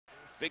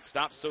big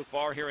stops so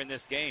far here in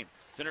this game.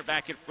 Center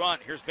back in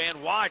front. Here's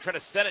Van Wy trying to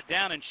set it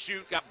down and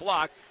shoot. Got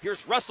blocked.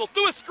 Here's Russell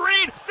through a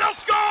screen. They'll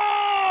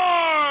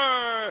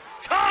score!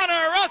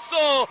 Connor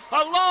Russell,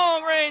 a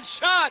long-range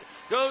shot,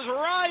 goes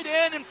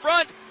right in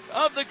front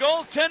of the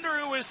goaltender,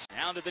 who is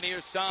down to the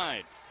near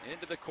side.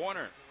 Into the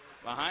corner.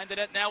 Behind the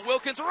net now.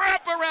 Wilkins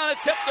wrap around a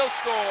tip. They'll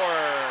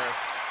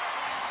score.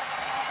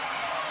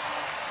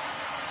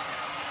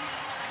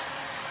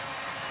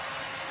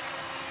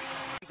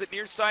 At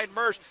near side,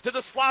 Mersch to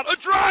the slot, a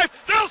drive,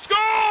 they'll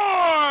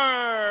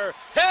score!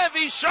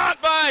 Heavy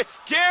shot by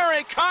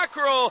Garret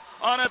Cockerill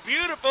on a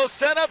beautiful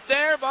setup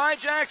there by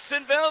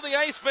Jacksonville. The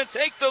Icemen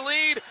take the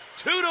lead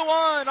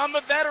 2-1 on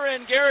the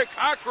veteran Garret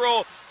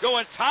Cockerill,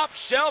 going top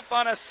shelf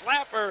on a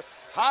slapper,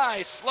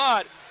 high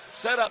slot,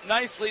 set up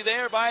nicely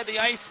there by the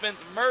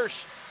Icemen's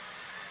Mersch.